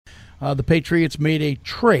the Patriots made a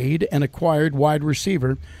trade and acquired wide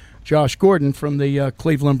receiver Josh Gordon from the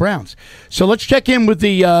Cleveland Browns. So let's check in with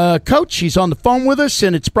the coach. He's on the phone with us,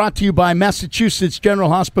 and it's brought to you by Massachusetts General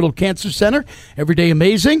Hospital Cancer Center. Everyday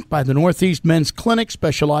Amazing by the Northeast Men's Clinic,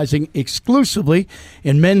 specializing exclusively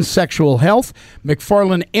in men's sexual health.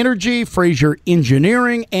 McFarland Energy, Fraser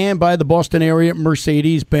Engineering, and by the Boston area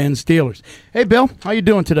Mercedes-Benz dealers. Hey, Bill, how you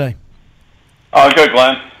doing today? Oh, good,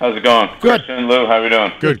 Glenn. How's it going? Good. Christian, Lou, how are we doing?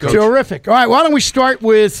 Good, Coach. Terrific. All right, why don't we start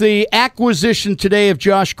with the acquisition today of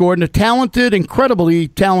Josh Gordon, a talented, incredibly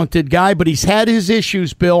talented guy, but he's had his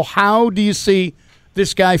issues, Bill. How do you see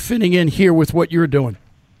this guy fitting in here with what you're doing?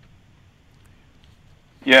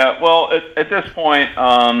 Yeah, well, at this point,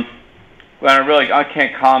 Glenn, I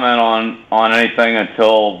can't comment on anything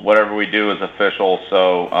until whatever we do is official,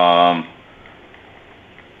 so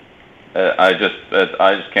I just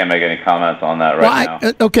can't make any comments on that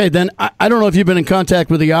now. Okay, then I don't know if you've been in contact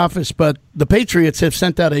with the office, but the Patriots have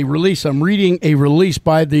sent out a release. I'm reading a release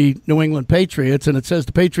by the New England Patriots, and it says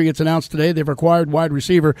the Patriots announced today they've acquired wide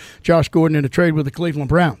receiver Josh Gordon in a trade with the Cleveland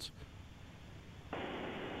Browns.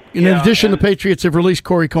 In addition, the Patriots have released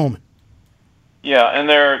Corey Coleman. Yeah, and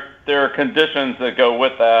there are conditions that go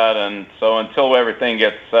with that, and so until everything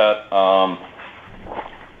gets set,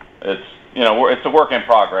 it's a work in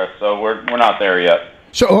progress, so we're not there yet.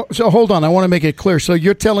 So hold on, I want to make it clear. So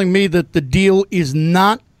you're telling me that the deal is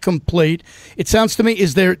not complete. It sounds to me,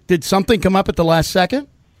 did something come up at the last second?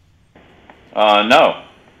 No.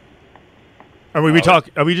 Are we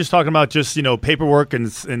just talking about just paperwork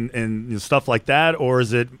and stuff like that, or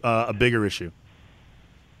is it a bigger issue?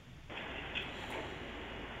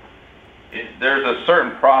 There's a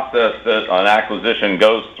certain process that an acquisition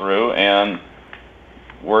goes through, and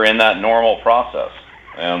we're in that normal process,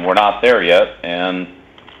 and we're not there yet. And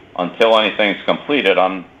until anything's completed,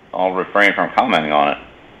 I'll refrain from commenting on it.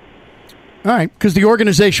 All right, because the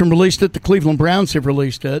organization released it, the Cleveland Browns have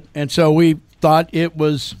released it, and so we thought it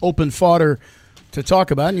was open fodder to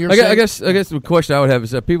talk about. And I guess the question I would have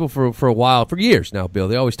is that people for a while, for years now, Bill,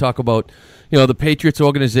 they always talk about the Patriots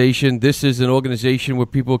organization. This is an organization where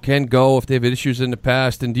people can go if they've had issues in the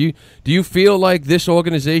past. And do you feel like this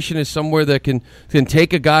organization is somewhere that can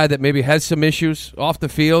take a guy that maybe has some issues off the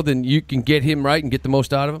field and you can get him right and get the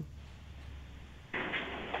most out of him?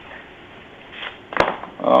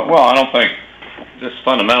 Well, I don't think, just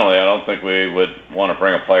fundamentally, I don't think we would want to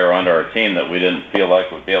bring a player onto our team that we didn't feel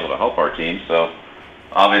like would be able to help our team. So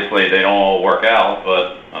obviously they don't all work out,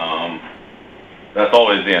 but that's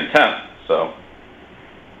always the intent. So,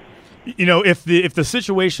 if the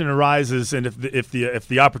situation arises and if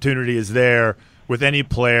the opportunity is there with any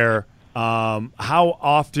player, how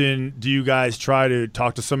often do you guys try to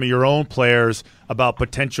talk to some of your own players about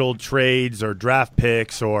potential trades or draft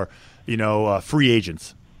picks or free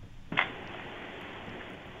agents?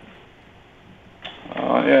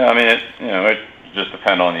 Yeah, I mean it just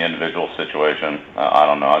depends on the individual situation. I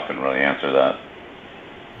don't know. I couldn't really answer that.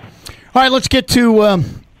 All right, let's get to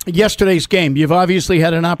yesterday's game. You've obviously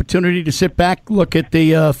had an opportunity to sit back, look at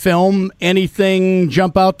the film. Anything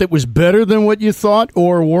jump out that was better than what you thought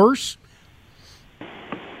or worse?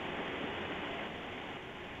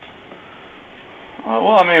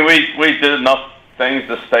 Well, I mean, we did enough things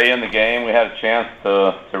to stay in the game. We had a chance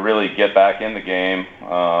to really get back in the game.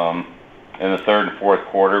 In the third and fourth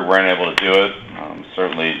quarter, we weren't able to do it.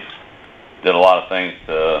 Certainly did a lot of things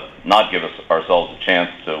to not give ourselves a chance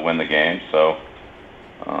to win the game. So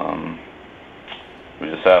we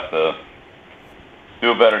just have to do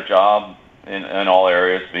a better job in all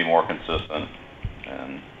areas to be more consistent,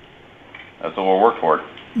 and that's what we'll work toward.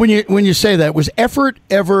 When you say that, was effort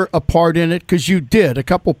ever a part in it? Because you did a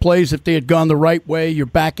couple plays. If they had gone the right way, you're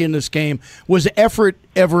back in this game. Was effort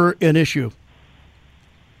ever an issue?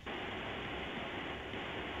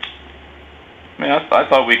 I mean, I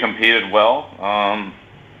thought we competed well.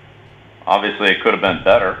 Obviously, it could have been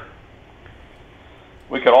better.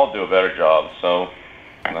 We could all do a better job. So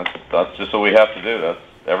that's just what we have to do. That's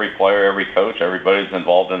every player, every coach, everybody's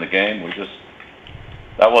involved in the game.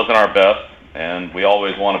 That wasn't our best, and we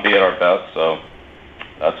always want to be at our best. So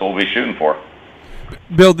that's what we'll be shooting for.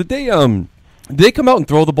 Bill, did they come out and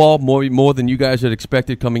throw the ball more than you guys had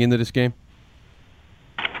expected coming into this game?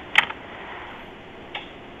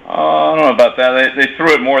 I don't know about that. They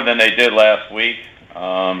threw it more than they did last week.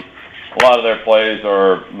 A lot of their plays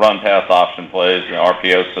are run-pass option plays,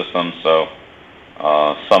 RPO systems, so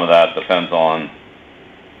some of that depends on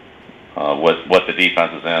what the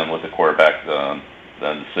defense is in, what the quarterback, the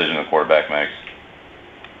decision the quarterback makes.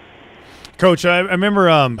 Coach, I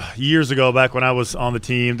remember years ago, back when I was on the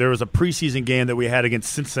team, there was a preseason game that we had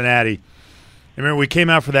against Cincinnati, remember we came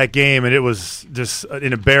out for that game, and it was just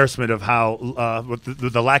an embarrassment of how with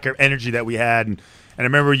the lack of energy that we had. And I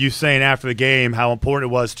remember you saying after the game how important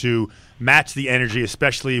it was to match the energy,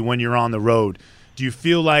 especially when you're on the road. Do you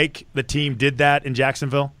feel like the team did that in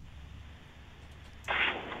Jacksonville?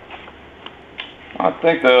 I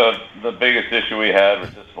think the biggest issue we had was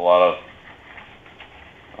just a lot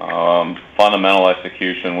of fundamental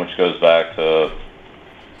execution, which goes back to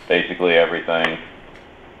basically everything.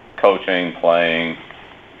 Coaching, playing.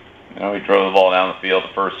 We drove the ball down the field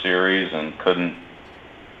the first series and didn't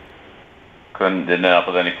end up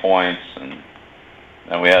with any points, and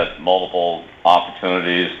then we had multiple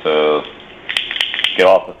opportunities to get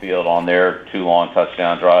off the field on their 2 long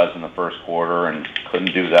touchdown drives in the first quarter and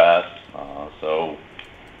couldn't do that. So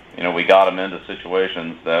we got them into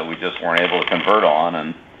situations that we just weren't able to convert on,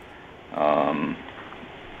 and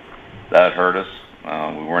that hurt us.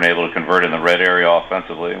 We weren't able to convert in the red area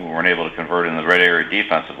offensively. We weren't able to convert in the red area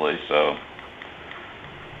defensively. So,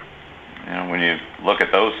 when you look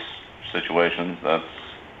at those situations, that's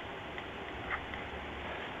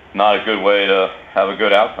not a good way to have a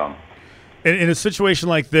good outcome. In a situation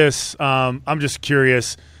like this, I'm just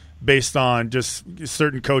curious, based on just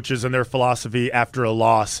certain coaches and their philosophy after a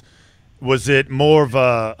loss, was it more of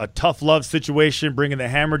a tough love situation, bringing the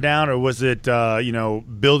hammer down, or was it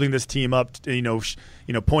building this team up,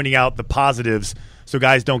 pointing out the positives so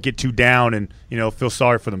guys don't get too down and feel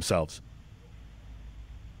sorry for themselves?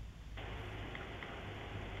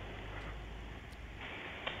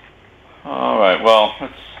 All right. Well,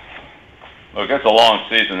 it's a long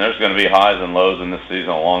season. There's going to be highs and lows in this season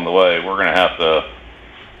along the way. We're going to have to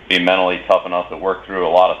be mentally tough enough to work through a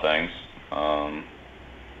lot of things.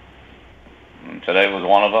 Today was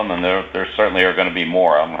one of them, and there certainly are going to be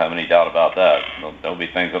more. I don't have any doubt about that. There'll be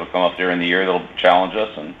things that'll come up during the year that'll challenge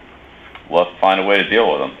us, and we'll have to find a way to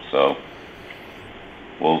deal with them. So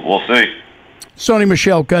we'll see. Sony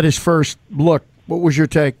Michel got his first look. What was your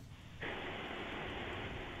take?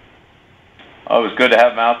 It was good to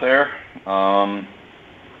have him out there,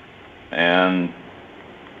 and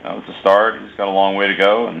that was the start. He's got a long way to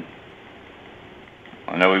go, and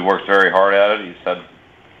I know he works very hard at it. He's had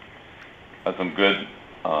some good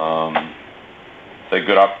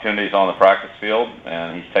opportunities on the practice field,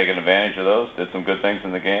 and he's taken advantage of those. Did some good things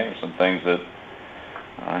in the game. There's some things that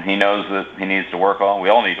he knows that he needs to work on. We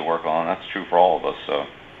all need to work on. That's true for all of us. So,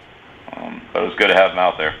 but it was good to have him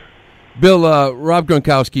out there. Bill, Rob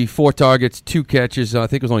Gronkowski, 4 targets, 2 catches. I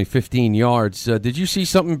think it was only 15 yards. Did you see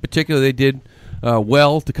something in particular they did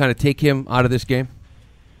well to kind of take him out of this game?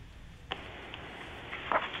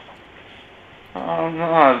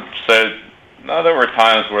 No, there were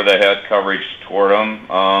times where they had coverage toward him,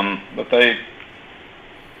 but they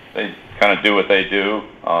kind of do what they do.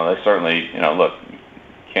 They certainly, look,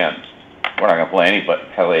 we're not going to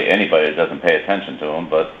play anybody that doesn't pay attention to him,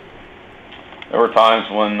 but there were times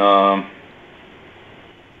when,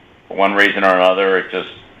 for one reason or another, it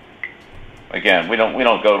just, again, we don't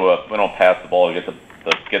pass the ball to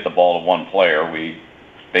get the ball to one player. We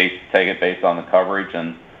take it based on the coverage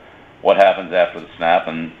and what happens after the snap,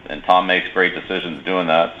 and Tom makes great decisions doing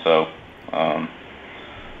that. So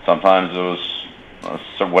sometimes it was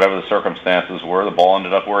whatever the circumstances were, the ball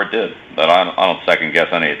ended up where it did. But I don't second guess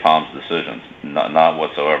any of Tom's decisions, not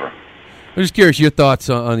whatsoever. I'm just curious your thoughts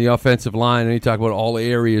on the offensive line. And you talk about all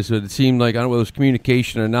areas. It seemed like, I don't know whether it was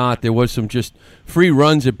communication or not, there was some just free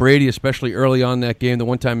runs at Brady, especially early on in that game. The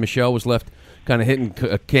one time Michel was left kind of hitting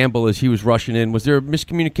Campbell as he was rushing in. Was there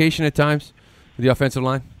miscommunication at times with the offensive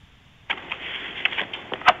line?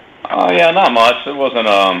 Yeah, not much. It wasn't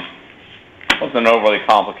an overly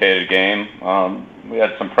complicated game. We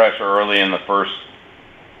had some pressure early in the first,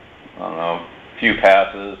 few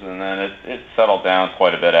passes, and then it settled down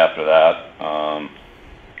quite a bit after that. And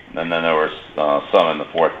then there was some in the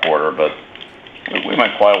fourth quarter, but we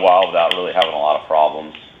went quite a while without really having a lot of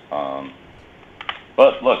problems.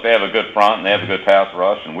 But look, they have a good front and they have a good pass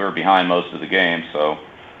rush, and we were behind most of the game, so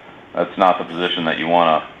that's not the position that you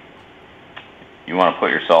want to put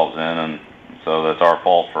yourselves in, and so that's our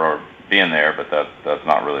fault for being there, but that's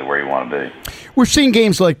not really where you want to be. We're seeing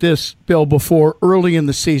games like this, Bill, before early in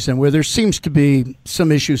the season where there seems to be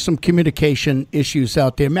some issues, some communication issues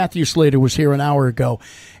out there. Matthew Slater was here an hour ago,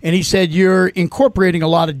 and he said you're incorporating a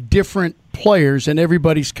lot of different players and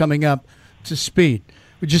everybody's coming up to speed.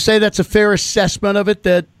 Would you say that's a fair assessment of it,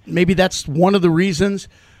 that maybe that's one of the reasons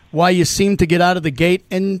why you seem to get out of the gate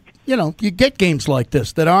and, you get games like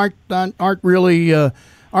this that aren't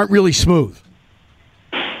really smooth?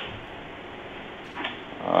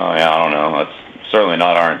 Yeah, I don't know. That's certainly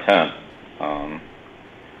not our intent.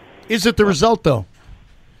 Is it the result, though?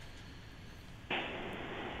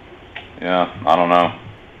 yeah, I don't know.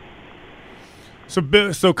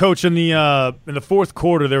 So, Coach, in the fourth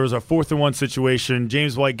quarter, there was a 4th-and-1 situation.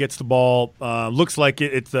 James White gets the ball. Looks like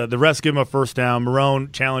it's the refs give him a first down.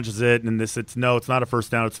 Marrone challenges it, and it's not a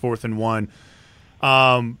first down. It's 4th-and-1.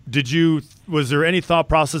 Was there any thought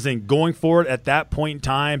process in going for it at that point in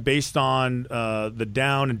time, based on the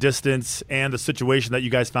down and distance and the situation that you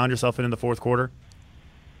guys found yourself in the fourth quarter?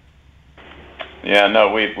 Yeah,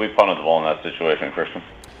 no, we punted the ball in that situation, Christian.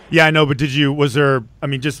 Yeah, I know, but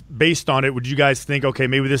just based on it, would you guys think, okay,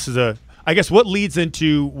 maybe this is I guess what leads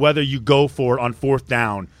into whether you go for it on 4th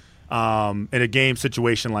down in a game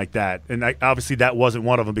situation like that? And obviously that wasn't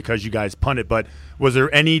one of them because you guys punted, but was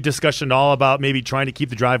there any discussion at all about maybe trying to keep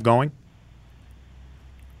the drive going?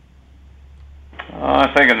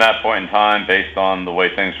 I think in that point in time, based on the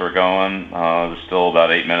way things were going, there's still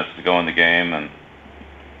about 8 minutes to go in the game, and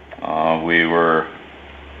we were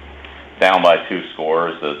down by 2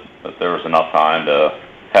 scores, that there was enough time to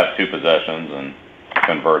have 2 possessions and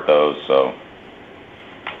convert those. So,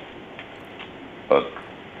 but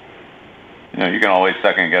you can always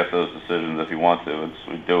second guess those decisions if you want to.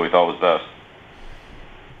 We do what we thought was best.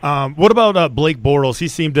 What about Blake Bortles?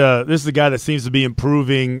 This is a guy that seems to be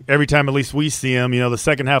improving every time at least we see him. The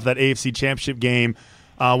second half of that AFC Championship game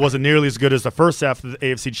wasn't nearly as good as the first half of the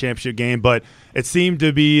AFC Championship game, but it seemed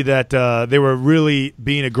to be that they were really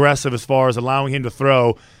being aggressive as far as allowing him to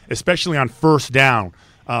throw, especially on first down.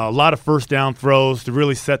 A lot of first down throws to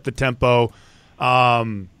really set the tempo.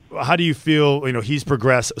 How do you feel he's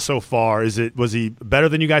progressed so far? Was he better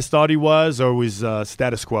than you guys thought he was, or was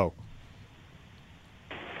status quo?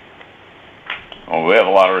 Well, we have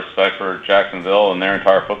a lot of respect for Jacksonville and their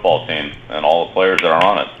entire football team and all the players that are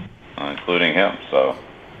on it, including him. So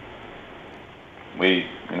we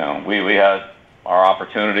had our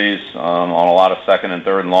opportunities on a lot of second and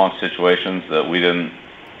third and long situations that we didn't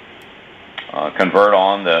convert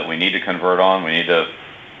on, that we need to convert on. We need to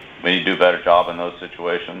do a better job in those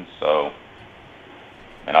situations. So,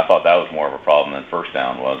 and I thought that was more of a problem than first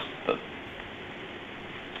down was.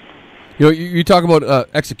 You talk about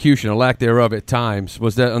execution, or lack thereof at times.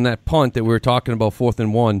 Was that on that punt that we were talking about,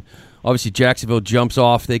 4th-and-1? Obviously, Jacksonville jumps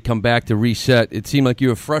off. They come back to reset. It seemed like you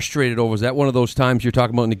were frustrated over. Was that one of those times you're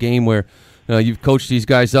talking about in the game where you've coached these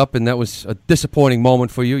guys up, and that was a disappointing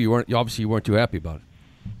moment for you? You weren't too happy about it.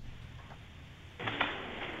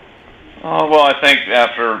 Well, I think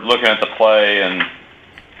after looking at the play and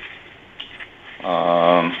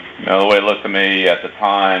the way it looked to me at the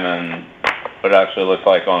time and what it actually looked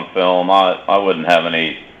like on film, I wouldn't have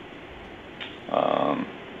any. I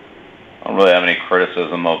don't really have any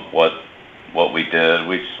criticism of what we did.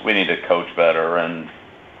 We need to coach better, and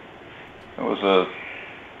it was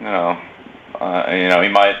he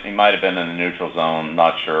might have been in the neutral zone,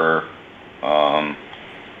 not sure,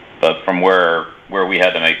 but from where we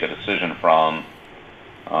had to make the decision from,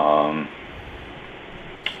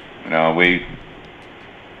 we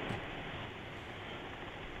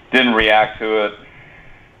didn't react to it.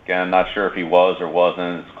 Again, not sure if he was or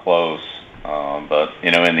wasn't. It's close. But,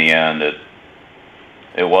 in the end, it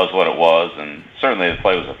was what it was, and certainly the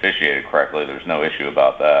play was officiated correctly. There's no issue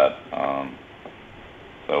about that.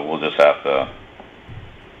 So we'll just have to,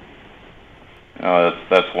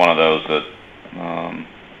 that's one of those that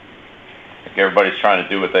everybody's trying to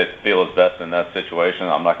do what they feel is best in that situation.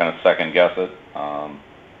 I'm not going to second guess it.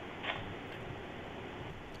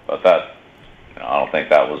 But that, I don't think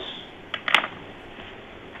that was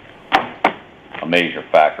a major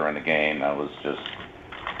factor in the game. That was just,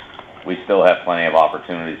 we still have plenty of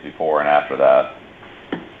opportunities before and after that.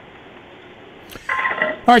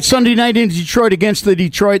 All right, Sunday night in Detroit against the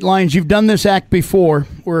Detroit Lions. You've done this act before,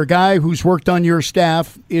 where a guy who's worked on your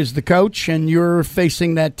staff is the coach, and you're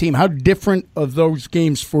facing that team. How different are those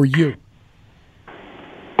games for you?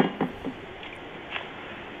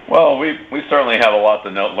 Well, we certainly have a lot to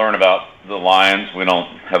learn about the Lions. We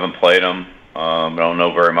haven't played them. We don't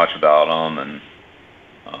know very much about them, and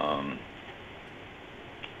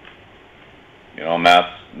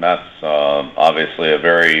Matt's obviously a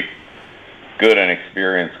very good and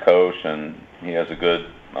experienced coach, and he has a good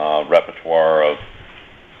repertoire of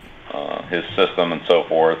his system and so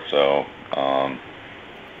forth. So,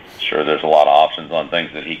 sure, there's a lot of options on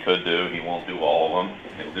things that he could do. He won't do all of them.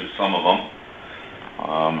 He'll do some of them.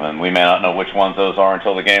 And we may not know which ones those are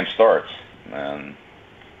until the game starts. And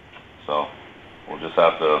so we'll just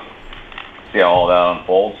have to see how all that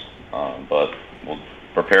unfolds. But we'll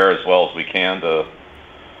prepare as well as we can to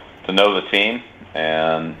know the team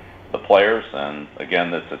and the players. And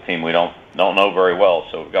again, it's a team we don't know very well,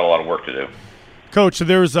 so we've got a lot of work to do. Coach,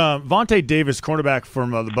 there was Vontae Davis, cornerback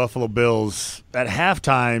from the Buffalo Bills, at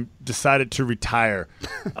halftime decided to retire.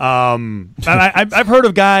 And I've heard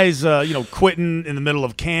of guys, quitting in the middle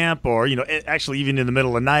of camp or, actually even in the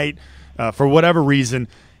middle of the night for whatever reason.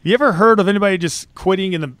 Have you ever heard of anybody just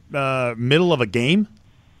quitting in the middle of a game?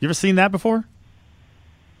 You ever seen that before?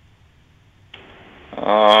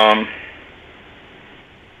 No,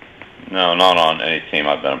 not on any team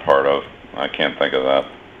I've been a part of. I can't think of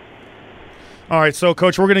that. All right, so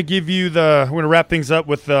Coach, we're going to wrap things up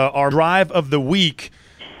with our drive of the week.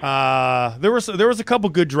 There was a couple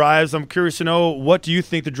good drives. I'm curious to know, what do you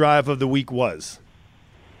think the drive of the week was?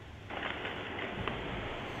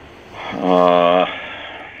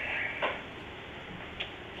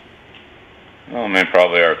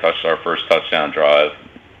 Probably our first touchdown drive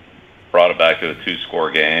brought it back to a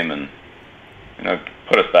 2-score game, and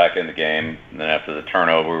put us back in the game. And then after the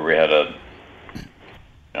turnover, we had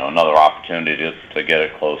another opportunity to get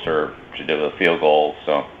it closer to do a field goal.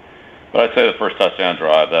 So, but I'd say the first touchdown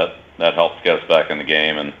drive that helped get us back in the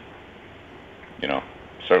game, and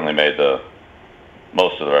certainly made the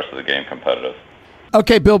most of the rest of the game competitive.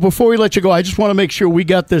 Okay, Bill, before we let you go, I just want to make sure we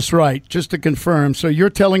got this right, just to confirm. So you're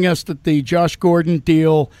telling us that the Josh Gordon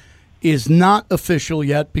deal is not official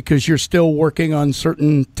yet because you're still working on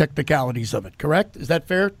certain technicalities of it, correct? Is that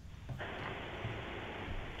fair?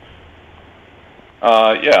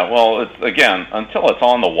 Yeah, well, until it's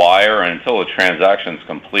on the wire and until the transaction's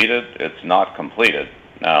completed, it's not completed.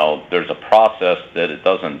 Now, there's a process that it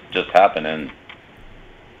doesn't just happen in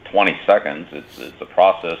 20 seconds. It's a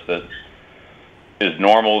process that is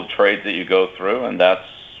normal trades that you go through, and that's,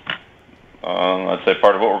 I'd say,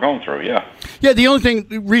 part of what we're going through, yeah. Yeah, the only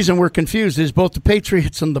reason we're confused is both the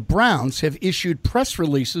Patriots and the Browns have issued press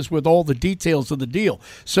releases with all the details of the deal.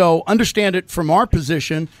 So understand it from our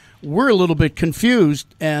position, we're a little bit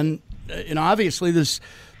confused, and obviously this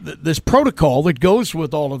protocol that goes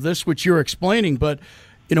with all of this, which you're explaining, but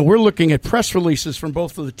we're looking at press releases from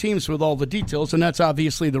both of the teams with all the details, and that's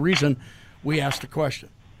obviously the reason we asked the question.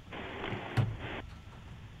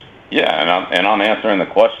 Yeah, and I'm answering the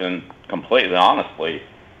question completely honestly.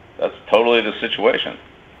 That's totally the situation.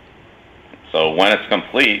 So when it's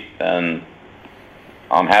complete, then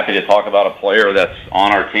I'm happy to talk about a player that's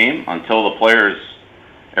on our team. Until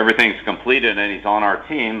everything's completed and he's on our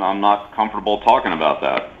team, I'm not comfortable talking about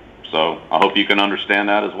that. So I hope you can understand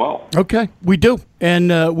that as well. Okay, we do.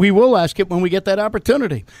 And we will ask it when we get that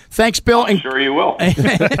opportunity. Thanks, Bill. I'm sure you will.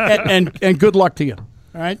 and good luck to you.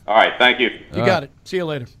 All right? All right, thank you. You got it. See you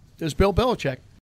later. There's Bill Belichick.